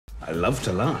I love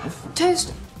to laugh.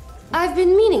 Toast, I've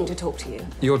been meaning to talk to you.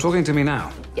 You're talking to me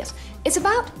now? Yes. It's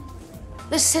about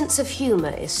the sense of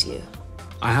humour issue.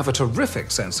 I have a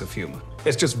terrific sense of humour.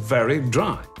 It's just very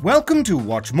dry. Welcome to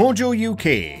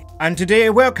WatchMojoUK, and today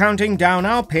we're counting down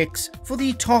our picks for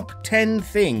the top 10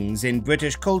 things in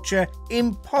British culture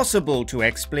impossible to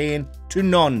explain to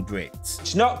non-Brits.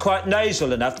 It's not quite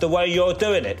nasal enough the way you're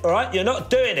doing it, all right? You're not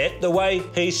doing it the way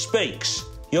he speaks.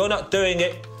 You're not doing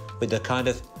it with the kind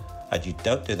of... And you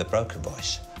don't do the broken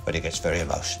voice when he gets very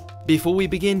emotional. Before we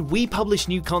begin, we publish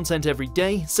new content every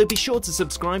day, so be sure to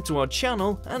subscribe to our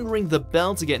channel and ring the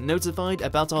bell to get notified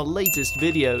about our latest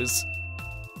videos.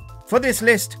 For this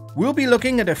list, we'll be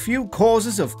looking at a few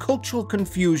causes of cultural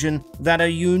confusion that are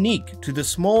unique to the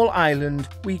small island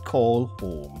we call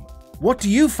home. What do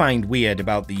you find weird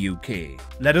about the UK?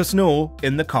 Let us know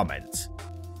in the comments.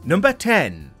 Number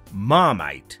 10.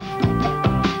 Marmite. Marmite.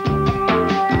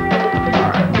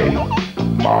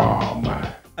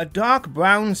 A dark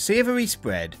brown savoury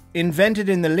spread invented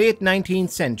in the late 19th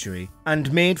century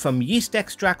and made from yeast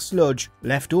extract sludge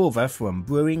left over from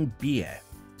brewing beer.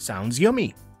 Sounds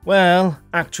yummy. Well,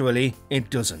 actually, it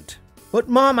doesn't. But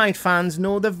Marmite fans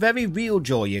know the very real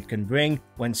joy it can bring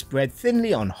when spread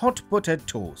thinly on hot buttered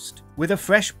toast, with a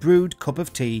fresh brewed cup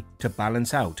of tea to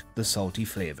balance out the salty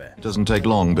flavour. It doesn't take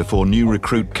long before new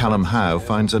recruit Callum Howe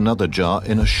finds another jar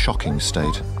in a shocking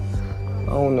state.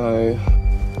 Oh no.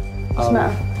 What's the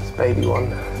matter? It's a baby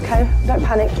one. Okay, don't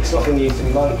panic. It's not been used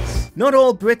in months. Not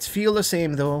all Brits feel the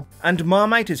same though, and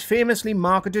Marmite is famously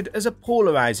marketed as a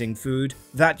polarising food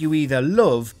that you either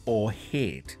love or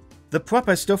hate. The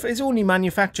proper stuff is only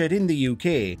manufactured in the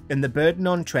UK in the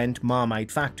Burton-on-Trent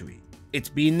Marmite factory. It's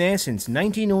been there since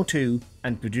 1902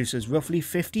 and produces roughly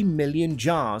 50 million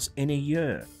jars in a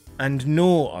year. And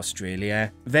no,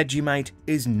 Australia, Vegemite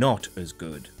is not as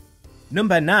good.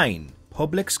 Number 9.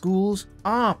 Public schools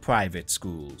are private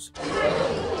schools.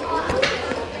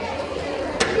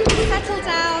 Settle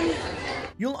down.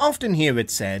 You'll often hear it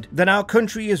said that our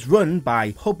country is run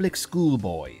by public school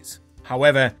boys.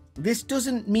 However, this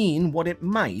doesn't mean what it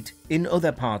might in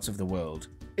other parts of the world.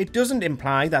 It doesn't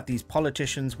imply that these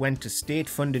politicians went to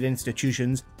state-funded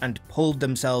institutions and pulled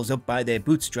themselves up by their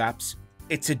bootstraps.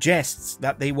 It suggests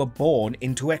that they were born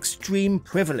into extreme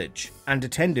privilege and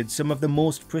attended some of the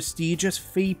most prestigious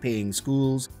fee-paying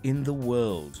schools in the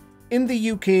world. In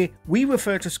the UK, we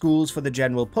refer to schools for the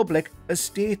general public as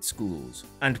state schools,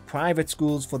 and private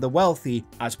schools for the wealthy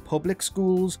as public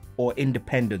schools or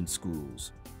independent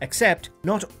schools. Except,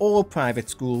 not all private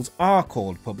schools are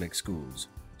called public schools.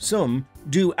 Some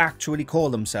do actually call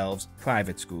themselves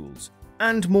private schools,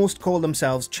 and most call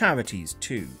themselves charities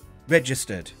too.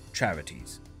 Registered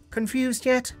charities. Confused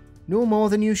yet? No more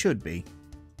than you should be.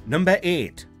 Number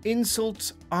 8.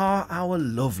 Insults are our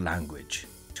love language.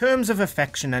 Terms of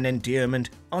affection and endearment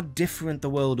are different the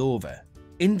world over.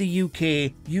 In the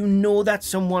UK, you know that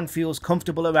someone feels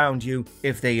comfortable around you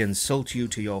if they insult you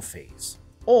to your face.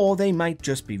 Or they might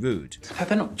just be rude.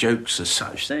 They're not jokes as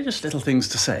such, they're just little things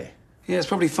to say. Yeah, it's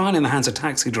probably fine in the hands of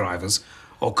taxi drivers,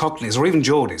 or cockneys, or even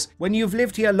Geordies. When you've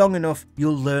lived here long enough,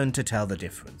 you'll learn to tell the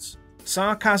difference.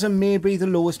 Sarcasm may be the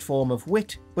lowest form of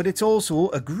wit, but it's also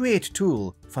a great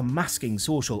tool for masking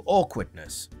social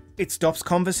awkwardness. It stops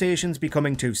conversations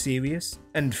becoming too serious,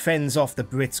 and fends off the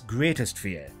Brits' greatest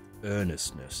fear,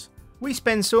 earnestness. We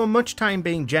spend so much time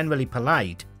being generally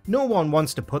polite, no one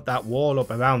wants to put that wall up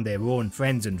around their own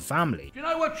friends and family. Do you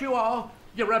know what you are?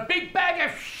 You're a big bag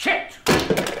of shit!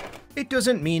 It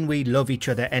doesn't mean we love each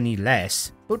other any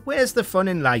less, but where's the fun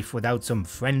in life without some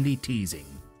friendly teasing?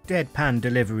 Deadpan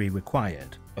delivery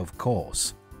required, of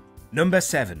course. Number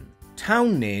 7.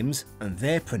 Town names and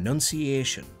their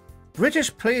pronunciation.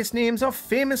 British place names are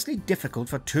famously difficult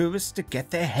for tourists to get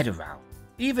their head around.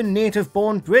 Even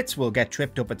native-born Brits will get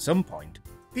tripped up at some point.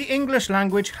 The English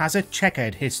language has a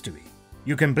checkered history.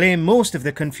 You can blame most of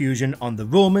the confusion on the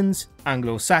Romans,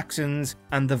 Anglo-Saxons,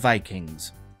 and the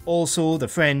Vikings. Also the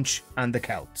French and the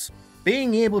Celts.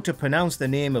 Being able to pronounce the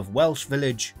name of Welsh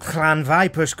village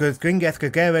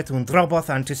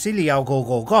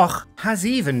has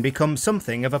even become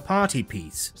something of a party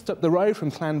piece. Just up the road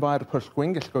from Llanfair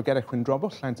Pwllgwyngyll go get a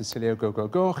Quindrobwll, Llantysilio go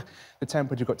goch. The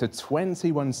temperature got to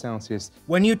 21 Celsius.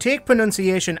 When you take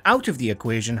pronunciation out of the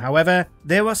equation, however,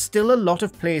 there are still a lot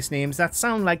of place names that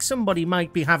sound like somebody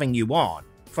might be having you on.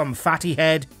 From Fatty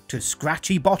Head to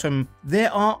Scratchy Bottom,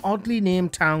 there are oddly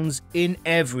named towns in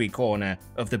every corner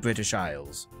of the British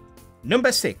Isles.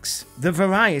 Number 6. The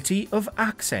variety of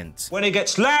accents. When it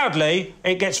gets loudly,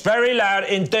 it gets very loud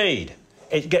indeed.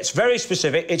 It gets very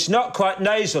specific. It's not quite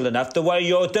nasal enough the way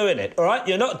you're doing it, all right?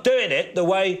 You're not doing it the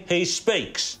way he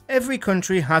speaks. Every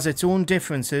country has its own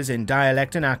differences in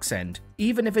dialect and accent,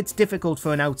 even if it's difficult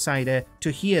for an outsider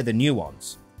to hear the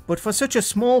nuance. But for such a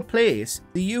small place,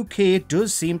 the UK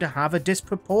does seem to have a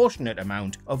disproportionate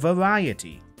amount of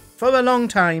variety. For a long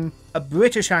time, a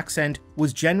British accent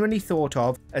was generally thought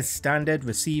of as standard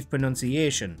received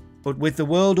pronunciation, but with the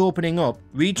world opening up,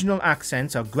 regional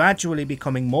accents are gradually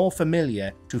becoming more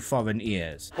familiar to foreign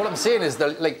ears. What I'm saying is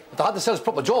that, like, if they had themselves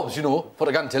proper jobs, you know, for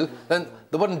a gantil, then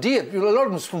they wouldn't date. You know, a lot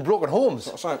of them's from broken homes.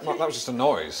 Sorry, that was just a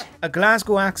noise. A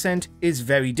Glasgow accent is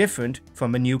very different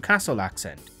from a Newcastle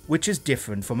accent, which is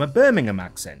different from a Birmingham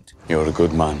accent. You're a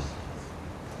good man.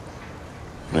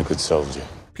 And a good soldier.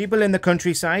 People in the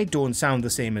countryside don't sound the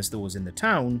same as those in the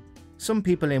town. Some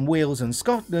people in Wales and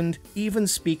Scotland even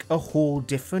speak a whole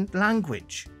different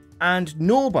language. And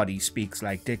nobody speaks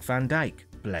like Dick Van Dyke,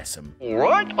 bless him.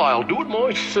 Alright, I'll do it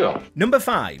myself. Number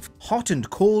 5. Hot and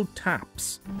cold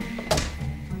taps.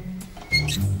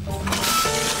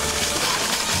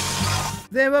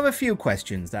 There are a few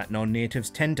questions that non-natives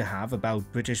tend to have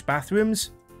about British bathrooms.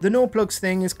 The no plugs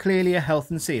thing is clearly a health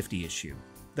and safety issue.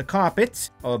 The carpets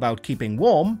are about keeping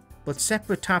warm, but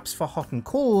separate taps for hot and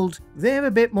cold, they're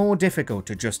a bit more difficult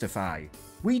to justify.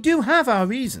 We do have our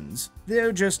reasons,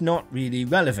 they're just not really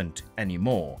relevant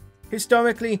anymore.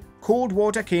 Historically, cold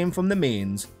water came from the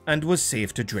mains and was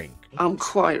safe to drink. I'm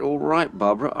quite alright,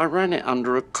 Barbara. I ran it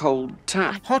under a cold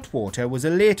tap. Hot water was a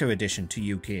later addition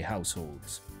to UK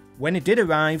households. When it did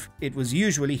arrive, it was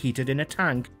usually heated in a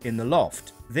tank in the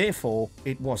loft, therefore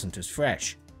it wasn't as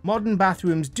fresh. Modern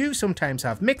bathrooms do sometimes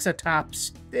have mixer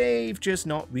taps, they've just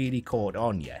not really caught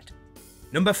on yet.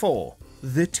 Number 4.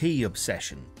 The tea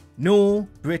obsession. No,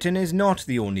 Britain is not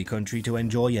the only country to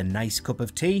enjoy a nice cup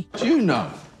of tea. Do you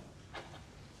know,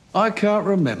 I can't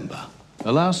remember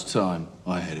the last time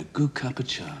I had a good cup of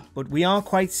chai. But we are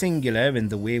quite singular in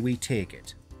the way we take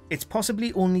it. It's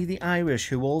possibly only the Irish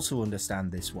who also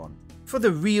understand this one. For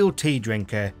the real tea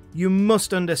drinker, you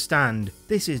must understand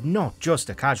this is not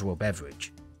just a casual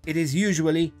beverage. It is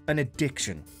usually an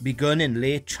addiction, begun in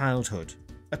late childhood.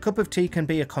 A cup of tea can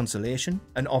be a consolation,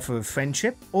 an offer of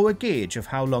friendship, or a gauge of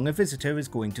how long a visitor is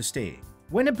going to stay.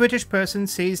 When a British person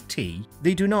says tea,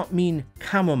 they do not mean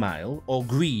chamomile or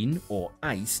green or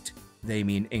iced, they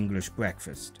mean English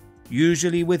breakfast.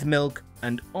 Usually with milk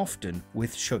and often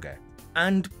with sugar.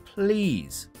 And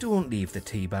please, don't leave the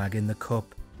tea bag in the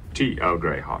cup. Tea Earl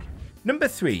Grey hot. Number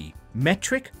 3.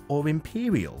 Metric or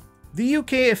Imperial. The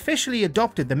UK officially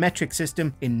adopted the metric system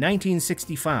in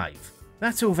 1965.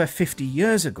 That's over 50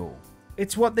 years ago.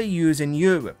 It's what they use in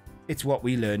Europe. It's what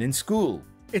we learn in school.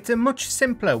 It's a much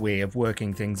simpler way of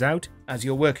working things out, as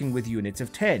you're working with units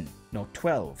of 10, not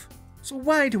 12. So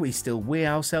why do we still weigh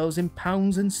ourselves in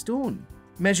pounds and stone?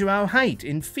 Measure our height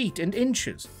in feet and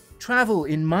inches? Travel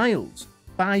in miles?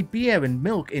 Buy beer and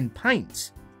milk in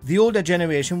pints? The older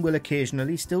generation will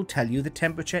occasionally still tell you the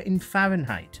temperature in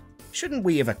Fahrenheit. Shouldn't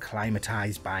we have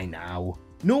acclimatized by now?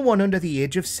 No one under the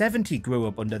age of 70 grew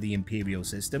up under the Imperial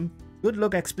system. Good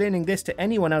luck explaining this to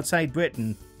anyone outside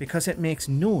Britain, because it makes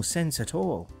no sense at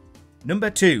all. Number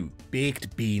 2.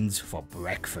 Baked beans for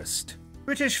breakfast.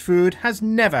 British food has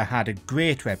never had a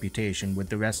great reputation with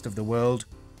the rest of the world.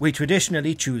 We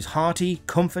traditionally choose hearty,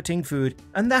 comforting food,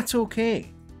 and that's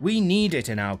okay. We need it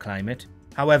in our climate.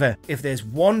 However, if there's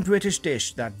one British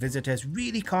dish that visitors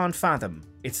really can't fathom,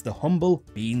 it's the humble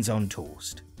beans on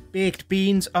toast. Baked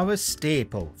beans are a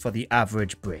staple for the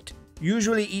average Brit.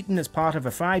 Usually eaten as part of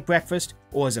a fried breakfast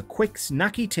or as a quick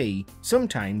snacky tea,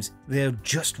 sometimes they're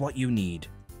just what you need.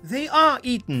 They are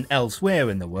eaten elsewhere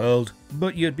in the world,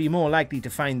 but you'd be more likely to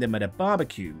find them at a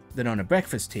barbecue than on a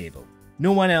breakfast table.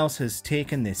 No one else has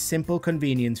taken this simple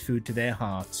convenience food to their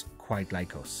hearts quite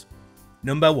like us.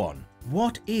 Number 1.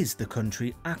 What is the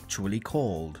country actually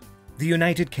called? The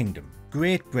United Kingdom,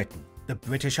 Great Britain, the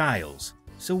British Isles.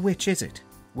 So which is it?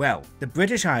 Well, the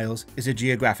British Isles is a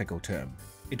geographical term.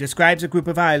 It describes a group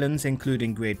of islands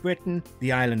including Great Britain,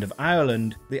 the island of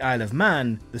Ireland, the Isle of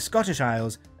Man, the Scottish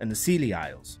Isles, and the Scilly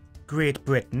Isles. Great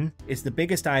Britain is the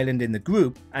biggest island in the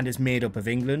group and is made up of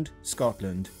England,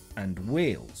 Scotland, and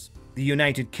Wales. The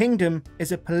United Kingdom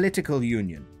is a political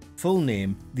union. Full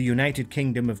name, the United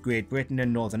Kingdom of Great Britain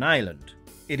and Northern Ireland.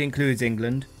 It includes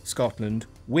England, Scotland,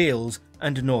 Wales,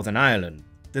 and Northern Ireland.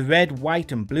 The red,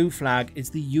 white, and blue flag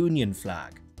is the Union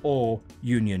flag, or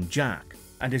Union Jack,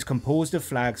 and is composed of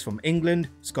flags from England,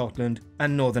 Scotland,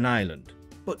 and Northern Ireland,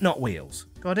 but not Wales.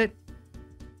 Got it?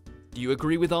 Do you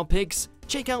agree with our picks?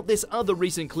 Check out this other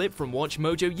recent clip from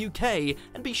WatchMojoUK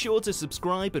and be sure to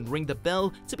subscribe and ring the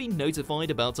bell to be notified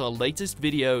about our latest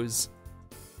videos.